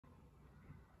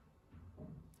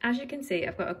as you can see,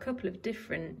 I've got a couple of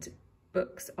different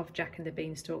books of Jack and the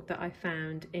Beanstalk that I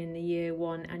found in the Year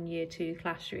 1 and Year 2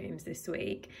 classrooms this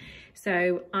week.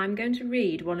 So I'm going to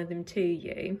read one of them to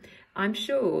you. I'm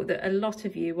sure that a lot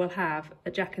of you will have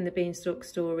a Jack and the Beanstalk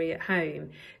story at home,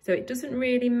 so it doesn't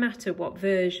really matter what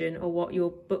version or what your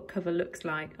book cover looks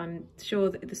like. I'm sure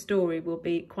that the story will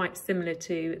be quite similar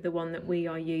to the one that we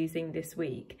are using this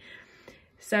week.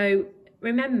 So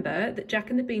remember that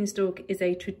Jack and the Beanstalk is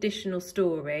a traditional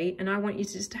story, and I want you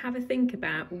to just have a think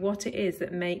about what it is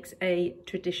that makes a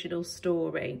traditional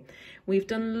story. We've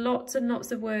done lots and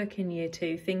lots of work in Year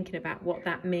 2 thinking about what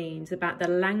that means, about the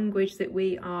language that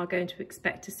we are going to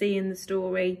expect to see in the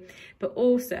story, but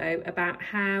also about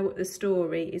how the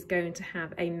story is going to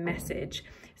have a message.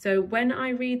 So when I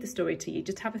read the story to you,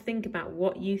 just have a think about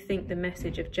what you think the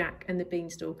message of Jack and the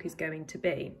Beanstalk is going to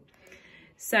be.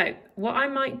 So what I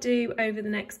might do over the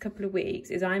next couple of weeks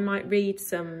is I might read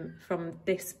some from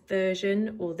this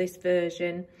version or this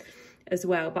version as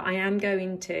well, but I am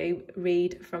going to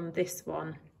read from this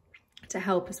one to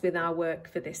help us with our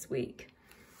work for this week.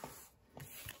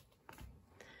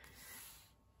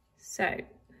 So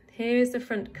here's the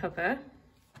front cover,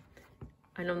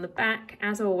 and on the back,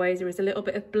 as always, there is a little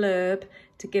bit of blurb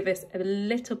to give us a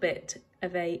little bit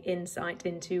of a insight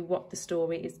into what the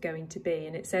story is going to be.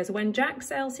 And it says, when Jack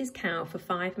sells his cow for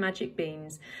 5 magic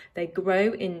beans, they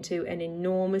grow into an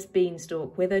enormous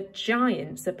beanstalk with a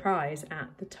giant surprise at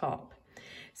the top.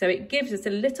 So it gives us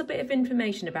a little bit of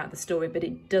information about the story, but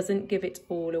it doesn't give it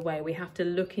all away. We have to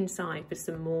look inside for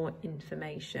some more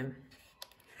information.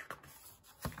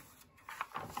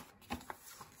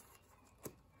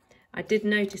 I did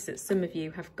notice that some of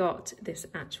you have got this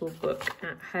actual book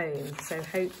at home, so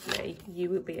hopefully you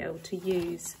will be able to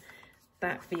use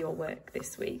that for your work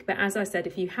this week. But as I said,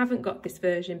 if you haven't got this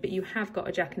version, but you have got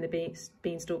a Jack and the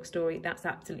Beanstalk story, that's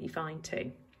absolutely fine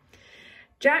too.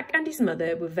 Jack and his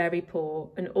mother were very poor,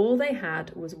 and all they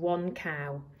had was 1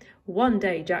 cow. One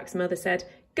day Jack's mother said,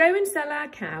 "Go and sell our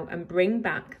cow and bring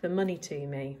back the money to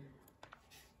me."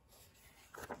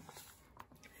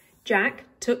 Jack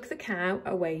took the cow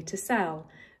away to sell,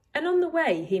 and on the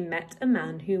way he met a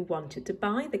man who wanted to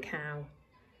buy the cow.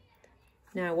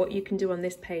 Now what you can do on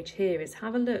this page here is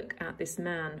have a look at this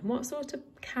man. What sort of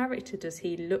character does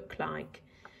he look like?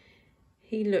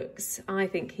 I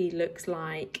think he looks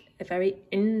like a very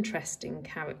interesting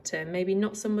character, maybe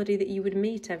not somebody that you would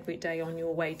meet every day on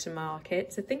your way to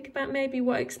market. So think about maybe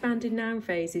what expanded noun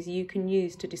phrases you can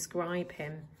use to describe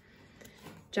him.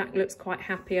 Jack looks quite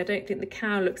happy. I don't think the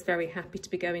cow looks very happy to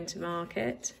be going to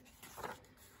market.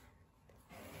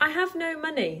 "I have no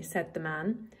money," said the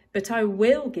man, "but I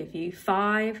will give you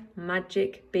 5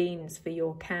 magic beans for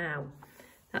your cow."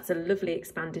 That's a lovely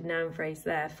expanded noun phrase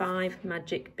there, 5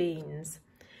 magic beans.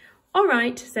 "All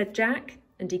right," said Jack,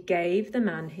 and he gave the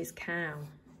man his cow.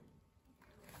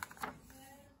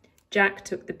 Jack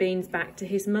took the beans back to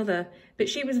his mother, but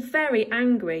she was very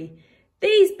angry.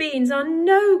 "These beans are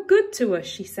no good to us,"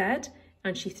 she said,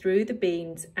 and she threw the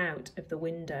beans out of the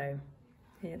window.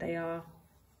 Here they are,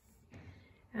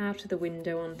 out of the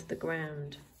window onto the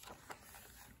ground.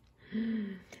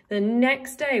 The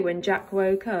next day when Jack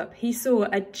woke up, he saw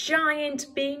a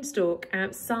giant beanstalk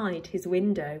outside his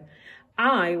window.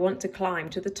 "I want to climb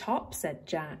to the top," said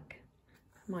Jack.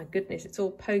 My goodness, it's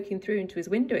all poking through into his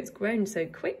window. It's grown so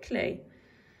quickly.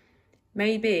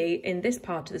 Maybe in this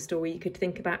part of the story, you could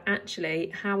think about actually,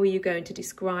 how are you going to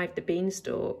describe the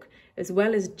beanstalk? As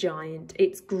well as giant,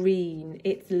 it's green,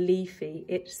 it's leafy,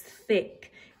 it's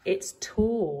thick, it's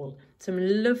tall. Some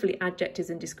lovely adjectives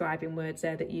and describing words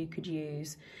there that you could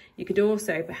use. You could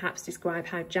also perhaps describe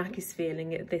how Jack is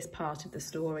feeling at this part of the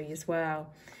story as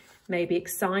well. Maybe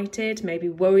excited, maybe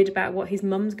worried about what his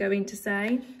mum's going to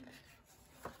say.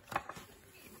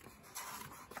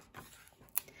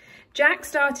 Jack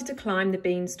started to climb the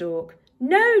beanstalk.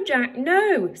 "No, Jack,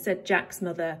 no," said Jack's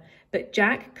mother, but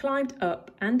Jack climbed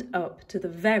up and up to the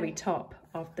very top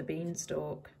of the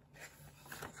beanstalk.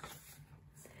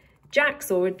 Jack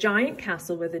saw a giant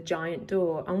castle with a giant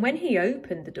door, and when he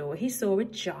opened the door, he saw a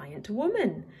giant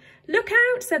woman. "Look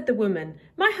out," said the woman.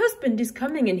 "My husband is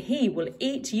coming and he will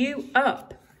eat you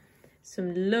up."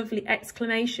 Some lovely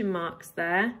exclamation marks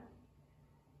there.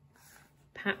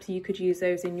 Perhaps you could use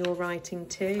those in your writing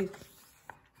too.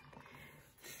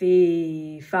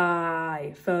 "Fee,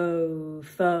 fi, fo,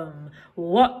 fum,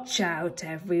 watch out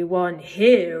everyone,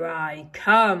 here I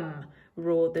come,"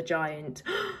 roared the giant.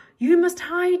 "You must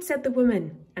hide," said the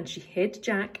woman, and she hid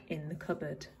Jack in the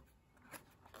cupboard.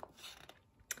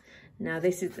 Now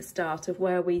this is the start of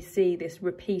where we see this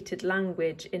repeated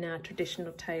language in our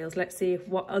traditional tales. Let's see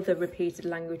what other repeated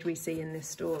language we see in this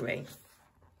story.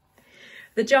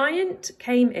 The giant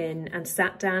came in and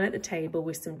sat down at the table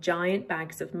with some giant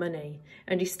bags of money,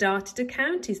 and he started to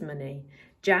count his money.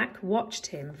 Jack watched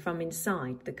him from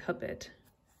inside the cupboard.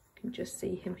 You can just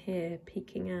see him here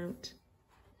peeking out.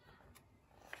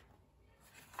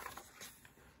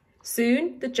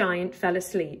 Soon the giant fell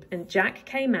asleep, and Jack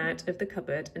came out of the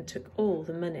cupboard and took all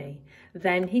the money.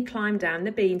 Then he climbed down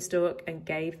the beanstalk and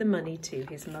gave the money to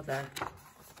his mother.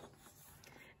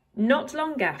 Not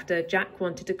long after, Jack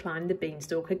wanted to climb the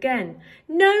beanstalk again.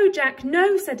 "No, Jack,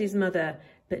 no," said his mother.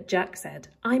 But Jack said,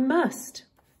 "I must."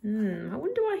 I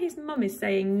wonder why his mum is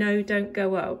saying, "No, don't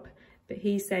go up," but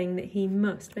he's saying that he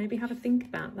must. Maybe have a think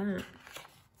about that.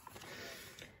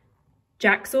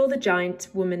 Jack saw the giant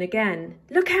woman again.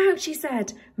 "Look out," she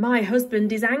said. "My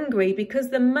husband is angry because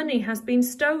the money has been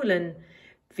stolen."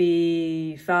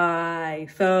 "Fee, fi,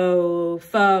 fo,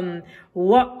 fum.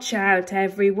 Watch out,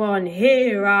 everyone.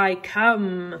 Here I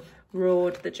come,"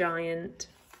 roared the giant.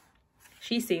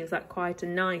 She seems like quite a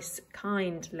nice,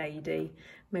 kind lady.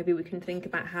 Maybe we can think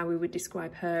about how we would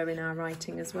describe her in our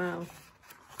writing as well.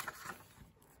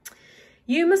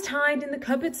 "You must hide in the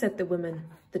cupboard," said the woman.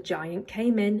 The giant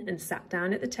came in and sat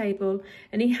down at the table,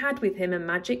 and he had with him a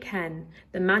magic hen.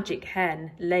 The magic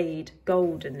hen laid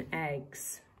golden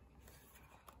eggs.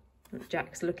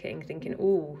 Jack's looking, thinking,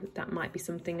 "Oh, that might be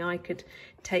something I could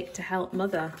take to help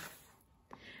mother."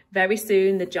 Very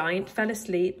soon the giant fell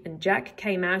asleep, and Jack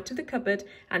came out of the cupboard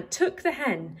and took the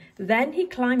hen. Then he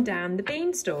climbed down the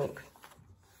beanstalk.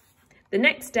 The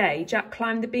next day, Jack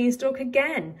climbed the beanstalk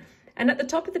again, and at the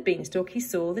top of the beanstalk he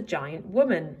saw the giant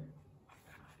woman.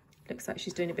 Looks like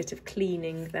she's doing a bit of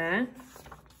cleaning there.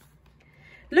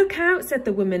 "Look out," said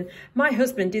the woman. "My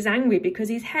husband is angry because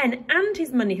his hen and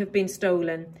his money have been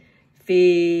stolen."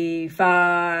 "Fee,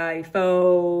 fi,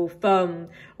 fo, fum.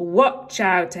 Watch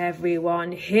out,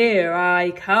 everyone. Here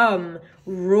I come,"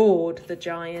 roared the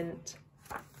giant.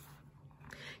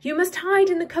 "You must hide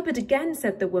in the cupboard again,"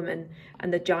 said the woman,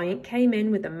 and the giant came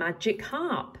in with a magic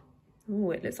harp.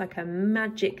 Oh, it looks like a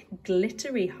magic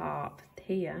glittery harp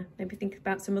here. Maybe think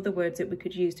about some other words that we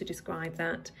could use to describe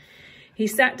that. He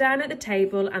sat down at the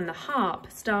table and the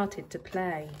harp started to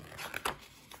play.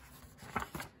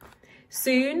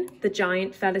 Soon the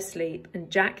giant fell asleep, and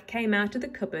Jack came out of the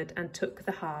cupboard and took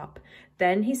the harp.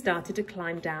 Then he started to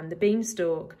climb down the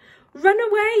beanstalk. "Run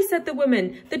away," said the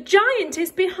woman. "The giant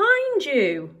is behind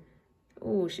you."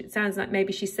 Oh, it sounds like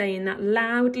maybe she's saying that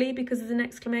loudly because there's an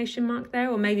exclamation mark there,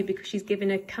 or maybe because she's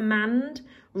giving a command.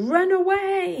 Run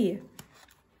away.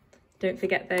 Don't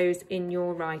forget those in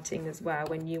your writing as well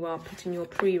when you are putting your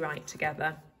pre-write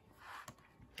together.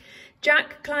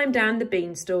 Jack climbed down the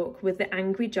beanstalk with the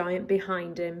angry giant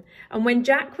behind him, and when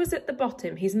Jack was at the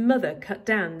bottom, his mother cut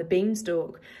down the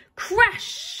beanstalk.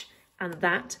 Crash! And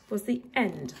that was the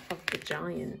end of the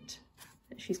giant.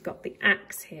 She's got the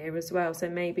axe here as well, so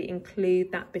maybe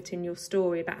include that bit in your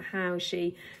story about how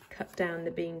she cut down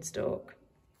the beanstalk.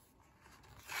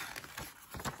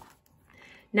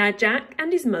 Now Jack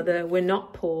and his mother were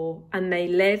not poor, and they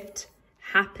lived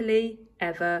happily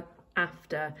ever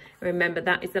after. Remember,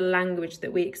 that is the language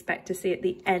that we expect to see at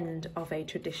the end of a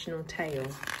traditional tale.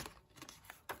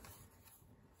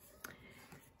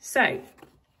 So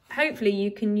hopefully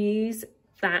you can use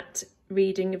that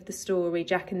reading of the story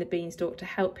Jack and the Beanstalk to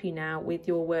help you now with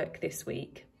your work this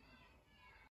week.